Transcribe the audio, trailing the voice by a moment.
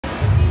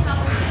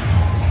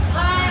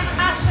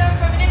Asha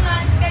from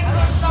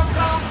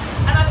inlineskatecourse.com,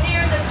 and I'm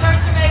here in the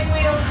Church of Eight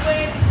Wheels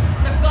with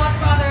the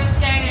Godfather of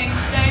skating,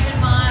 David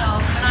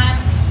Miles, and I'm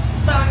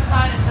so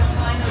excited to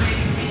finally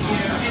meet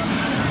you. It's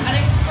an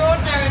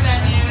extraordinary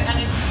venue, and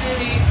it's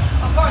really,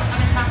 of course,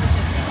 I'm in San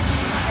Francisco,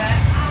 okay?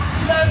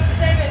 So,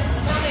 David,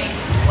 tell me,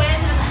 when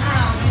and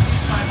how did you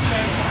start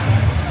skating?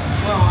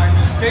 Well, I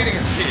was skating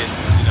as a kid,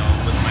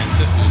 with my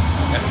sisters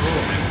at the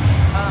roller rink.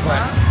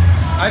 But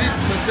I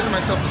didn't consider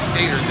myself a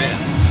skater then.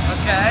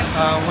 Okay.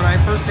 When I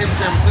first came to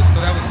San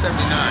Francisco, that was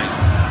 '79.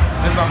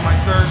 And about my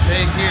third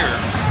day here,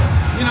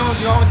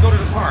 you always go to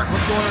the park.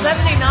 What's going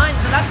on? 79,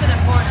 so that's an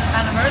important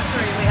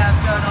anniversary we have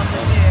going on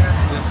this year.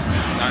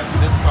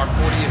 This is our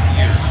 40th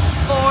year.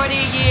 40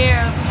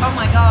 years. Oh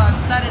my God,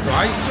 that is So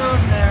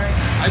extraordinary.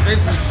 I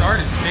basically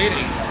started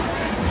skating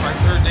my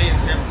third day in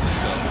San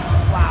Francisco.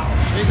 Wow.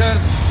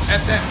 Because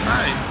at that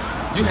time,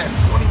 you had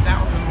 20,000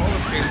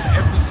 roller skaters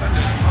every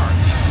Sunday in the park.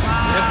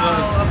 Wow, It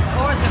was of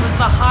course, it was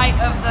the height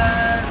of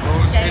the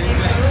roller skating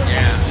thing. boom.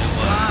 Yeah, it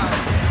was.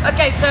 Wow.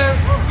 Okay, so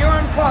you're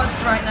on quads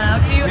right now.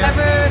 Do you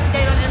ever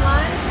skate on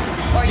inlines?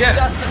 Or are you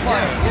just a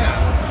quad?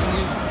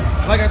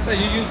 Yeah. Like I said,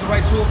 you use the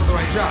right tool for the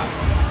right job.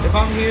 If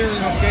I'm here,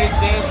 skate,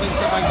 dancing,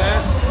 stuff like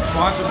that,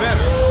 quads are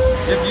better.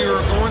 If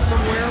you're going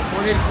somewhere,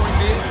 point A to point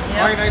B,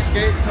 Friday night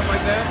skate, stuff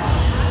like that,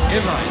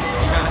 inlines.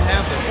 You gotta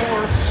have them,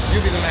 or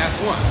you'll be the last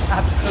one.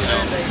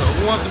 Absolutely. So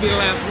who wants to be the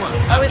last one?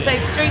 I always say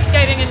street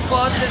skating in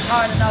quads is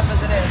hard enough as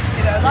it is.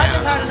 Life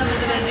is hard enough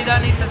as it is. You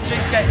don't need to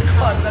street skate in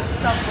quads. That's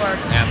tough work.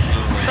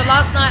 Absolutely. So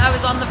last night I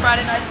was on the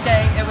Friday night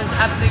skate. It was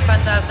absolutely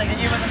fantastic, and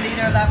you were the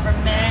leader of that for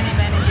many,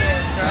 many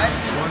years, correct?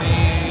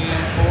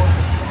 24.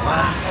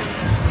 Wow,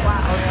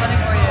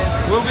 24 years.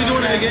 We'll be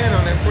doing it again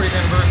on that 40th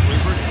anniversary.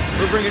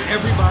 We're bringing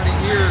everybody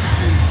here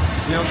to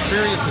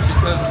experience it,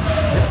 because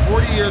it's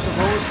 40 years of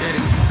roller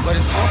skating, but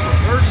it's also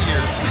 30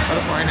 years of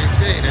the Friday night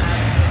skate, and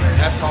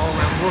that's all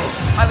around the world.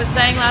 I was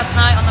saying last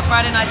night on the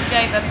Friday night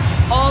skate that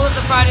all of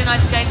the Friday night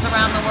skates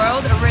around the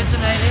world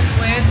originated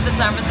with the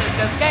San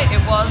Francisco skate.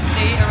 It was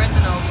the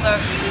original. So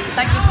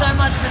thank you so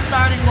much for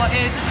starting what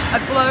is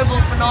a global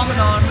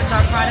phenomenon, which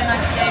are Friday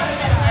night skates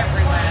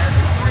everywhere.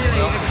 It's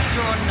really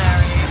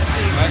extraordinary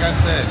achievement. Like I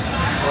said,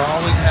 we're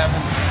always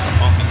having a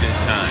funky good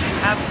time.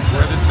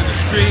 Absolutely. Whether it's in the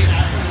street,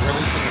 whether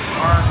it's in the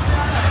park,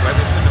 whether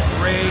it's in the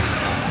parade,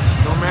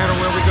 no matter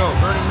where we go.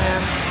 Burning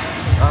Man,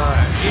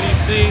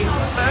 EDC.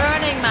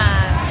 Burning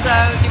Man. So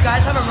you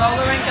guys have a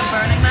roller rink at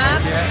Burning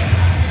Man?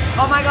 Yeah.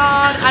 Oh my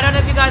God, I don't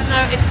know if you guys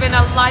know, it's been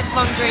a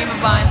lifelong dream of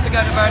mine to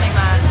go to Burning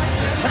Man.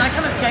 Can I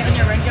come and skate in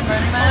your rink at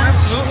Burning Man? Oh,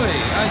 absolutely.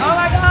 Oh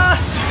my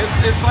gosh!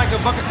 It's like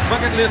a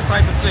bucket list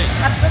type of thing.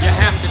 Absolutely. You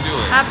have to do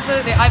it.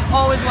 Absolutely. I've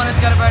always wanted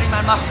to go to Burning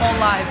Man my whole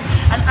life.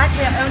 And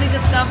actually, I only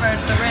discovered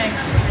the rink,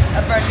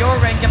 your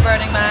rink at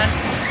Burning Man,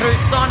 through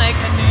Sonic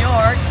in New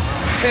York,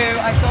 who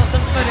I saw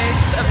some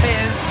footage of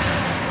his.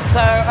 So,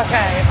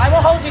 okay, I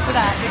will hold you to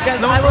that, because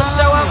I will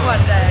show up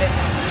one day.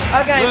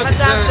 Okay, Look,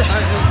 fantastic.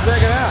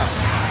 check it out.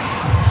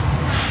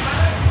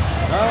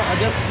 Oh, I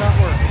guess it's not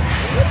working.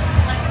 Oops.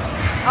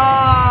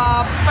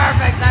 Oh,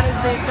 perfect. That is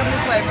the. Come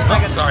this way for a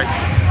second. Oh, sorry.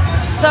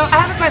 So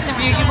I have a question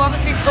for you. You've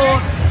obviously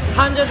taught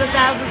hundreds of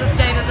thousands of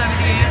skaters over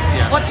the years.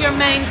 Yeah. What's your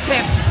main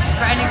tip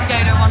for any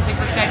skater wanting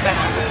to skate better?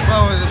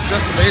 Well, it's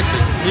just the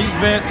basics. Knees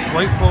bent,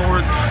 weight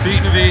forward,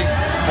 feet in a V,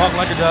 walk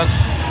like a duck.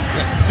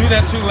 Do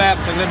that 2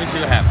 laps and let me see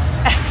what happens.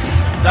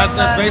 That's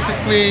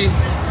basically,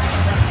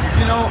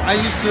 I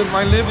used to,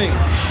 my living,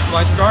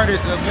 I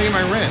started paying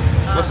my rent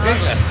with skate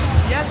lessons.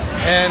 Yes.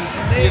 And,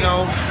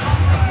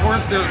 of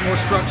course they're more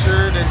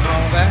structured and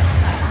all that.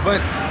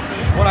 But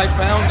what I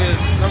found is,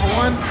 number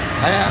one,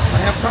 I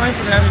have time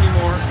for that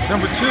anymore.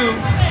 Number two,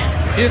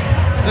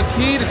 the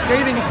key to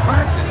skating is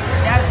practice.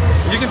 Yes.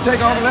 You can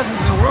take all the lessons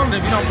in the world, and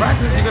if you don't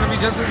practice, you're going to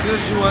be just as good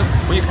as you was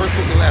when you first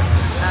took the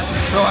lesson.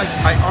 Absolutely. So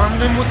I arm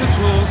them with the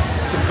tools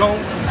to go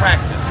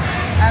practice.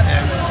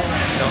 Absolutely.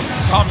 And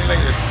call me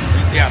later.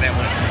 You see how that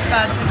went.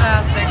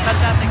 Fantastic,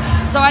 fantastic.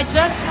 So I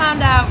just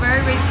found out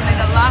very recently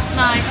that last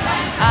night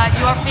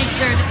you are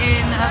featured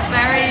in a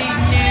very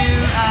new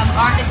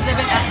art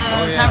exhibit at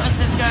the San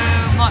Francisco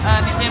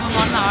Museum of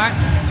Modern Art.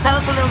 Tell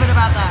us a little bit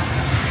about that.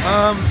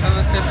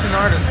 It's an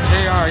artist,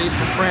 JR. He's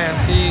from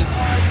France. He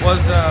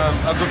was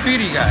a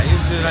graffiti guy. He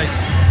used to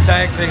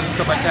tag things and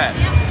stuff like that.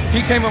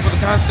 He came up with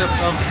the concept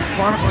of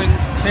chronicling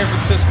San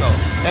Francisco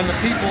and the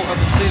people of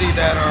the city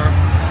that are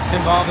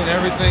involved in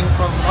everything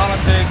from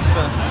politics,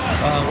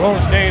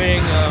 roller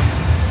skating,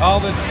 all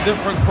the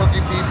different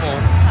quirky people.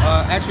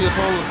 Actually, a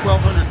total of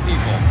 1,200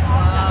 people.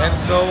 And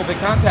so they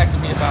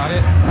contacted me about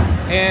it,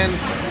 and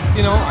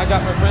I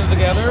got my friends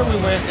together. We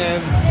went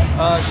and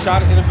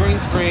shot it in a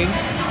green screen.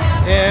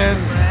 And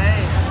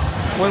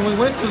when we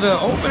went to the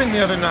opening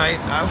the other night,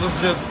 I was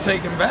just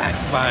taken back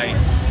by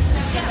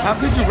how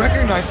could you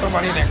recognize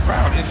somebody in that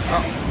crowd? It's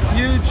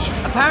huge.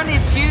 Apparently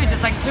it's huge.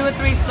 It's like 2 or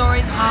 3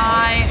 stories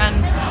high and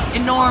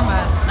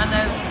enormous. And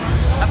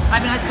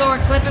I saw a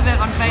clip of it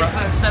on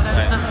Facebook. So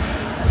there's just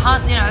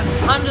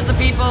hundreds of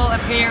people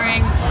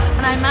appearing.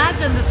 And I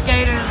imagine the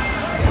skaters,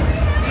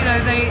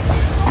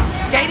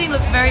 skating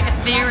looks very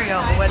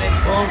ethereal when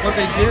it's... Well, what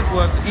they did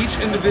was each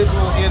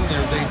individual in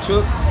there, they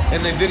took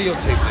and they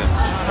videotaped them.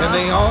 And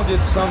they all did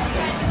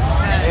something.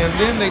 And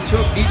then they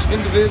took each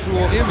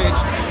individual image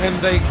and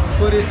they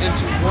put it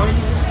into one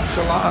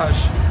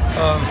collage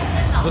of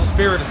the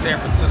spirit of San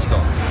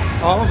Francisco.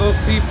 All of those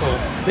people,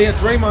 they have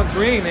Draymond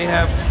Green, they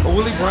have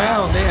Willie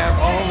Brown, they have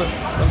all the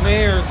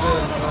mayors,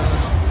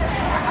 the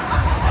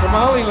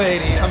Tamale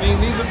lady. I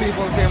mean, these are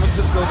people in San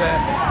Francisco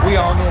that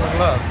we all know and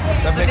love.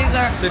 That So these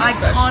are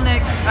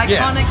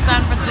iconic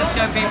San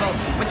Francisco people,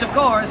 which of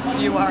course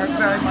you are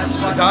very much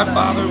one The of them.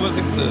 Godfather was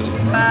included.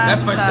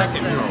 That's my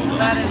second Fantastic. girl,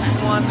 though. That is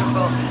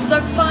wonderful.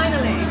 So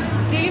finally,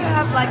 do you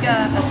have like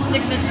a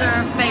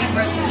signature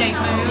favorite skate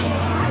move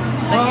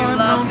that you I'm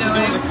love known for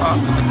doing? the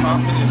coffin. The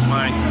coffin is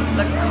my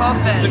The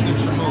coffin.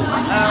 signature move.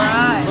 All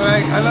right.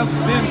 But I love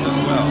spins as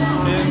well.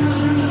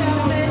 Spins.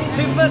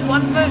 2 foot,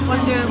 1 foot.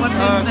 What's your spin?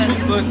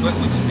 2 foot, but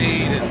with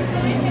speed and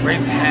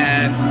raise a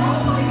hat.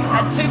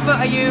 At 2 foot,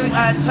 are you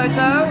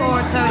toe-toe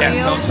or toe heel?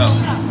 Yeah,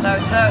 toe-toe.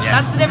 Toe-toe.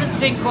 Yeah. That's the difference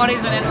between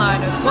quaddies and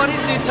inliners.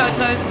 Quaddies do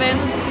toe-toe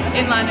spins.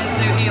 Inliners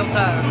do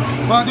heel-toe.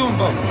 Well, I do them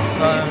both.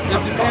 It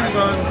depends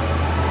on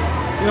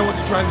what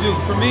you're trying to do.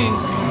 For me,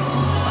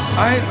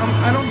 I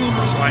don't do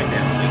much line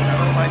dancing. I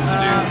don't like to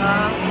do.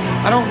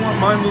 I don't want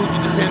my move to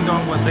depend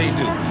on what they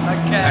do.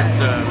 Okay. That's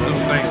a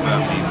little thing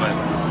about me, but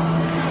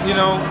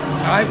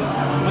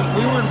when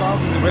we were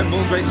involved in the Red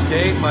Bull Great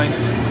Skate.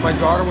 My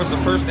daughter was the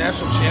first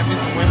national champion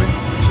for women.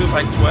 She was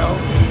like 12.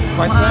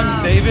 My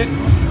son David,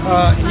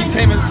 he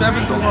came in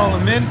 7th overall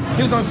in men.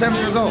 He was only 7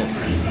 years old.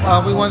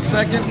 We won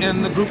 2nd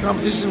in the group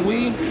competition.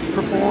 We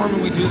perform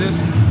and we do this.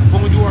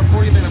 When we do our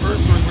 40th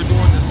anniversary, we're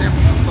doing the San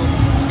Francisco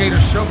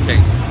Skaters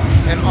Showcase.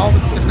 And all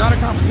this, it's not a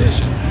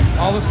competition.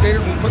 All the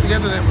skaters will put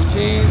together their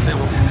routines. They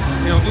will,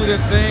 do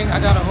their thing. I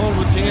got a whole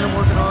routine I'm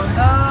working on.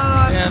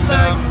 Oh, I'm so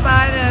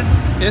excited.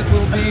 It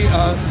will be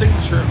a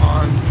signature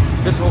on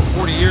this whole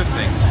 40-year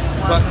thing.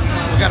 But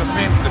we got a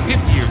plan for the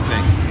 50-year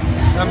thing.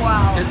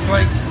 Wow. It's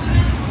like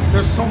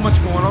there's so much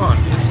going on.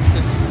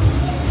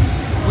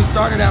 We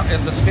started out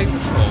as a skate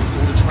patrol, so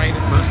we're trained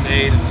in first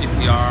aid and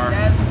CPR.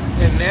 Yes.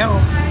 And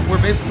now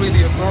we're basically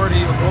the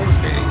authority of roller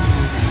skating to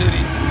the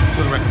city,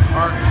 to the record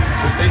park.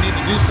 If they need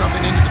to do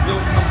something, they need to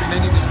build something, they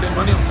need to spend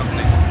money on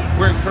something.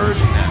 We're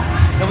encouraging that.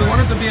 And we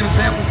want it to be an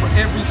example for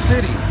every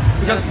city,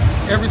 because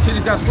every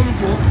city's got a swimming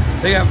pool.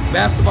 They have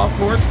basketball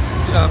courts,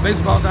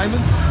 baseball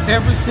diamonds.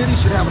 Every city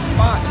should have a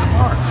spot in the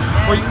park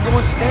where you can go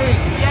and skate.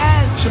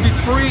 Yes. It should be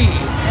free.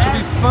 It should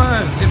be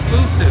fun,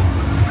 inclusive.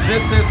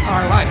 This is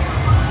our life.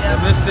 And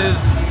this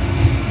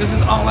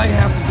is all I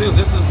have to do.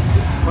 This is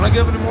when I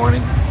get up in the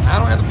morning, I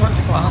don't have to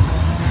punch a clock.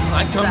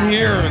 I come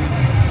here and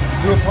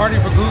do a party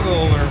for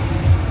Google, or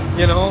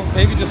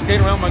maybe just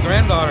skate around with my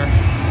granddaughter.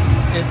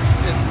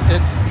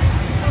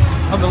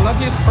 I'm the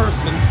luckiest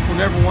person who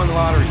never won the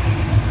lottery.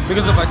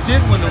 Because if I did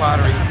win the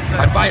lottery,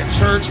 I'd buy a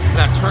church and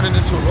I'd turn it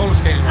into a roller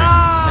skating rink.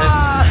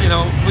 And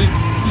we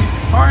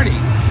party,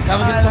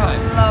 have a good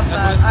time. I love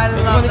that.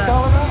 That's what it's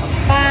all about.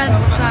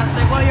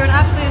 Fantastic. Well, you're an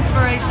absolute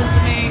inspiration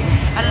to me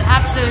and an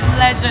absolute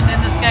legend in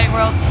the skate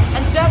world.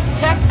 And just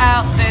check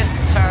out this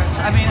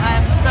church. I mean,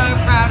 I am so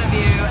proud of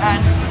you,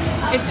 and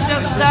it's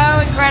just so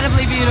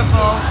incredibly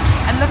beautiful.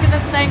 And look at the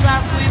stained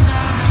glass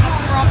windows. It's a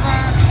proper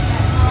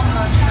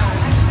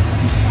church.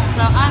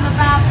 So I'm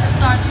about to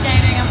start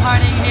skating and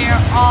partying here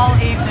all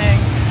evening.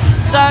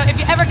 So if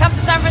you ever come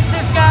to San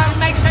Francisco,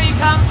 make sure you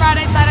come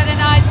Friday, Saturday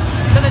nights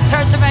to the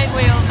Church of 8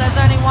 Wheels. There's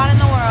only one in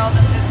the world,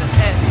 and this is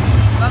it.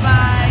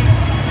 Bye-bye.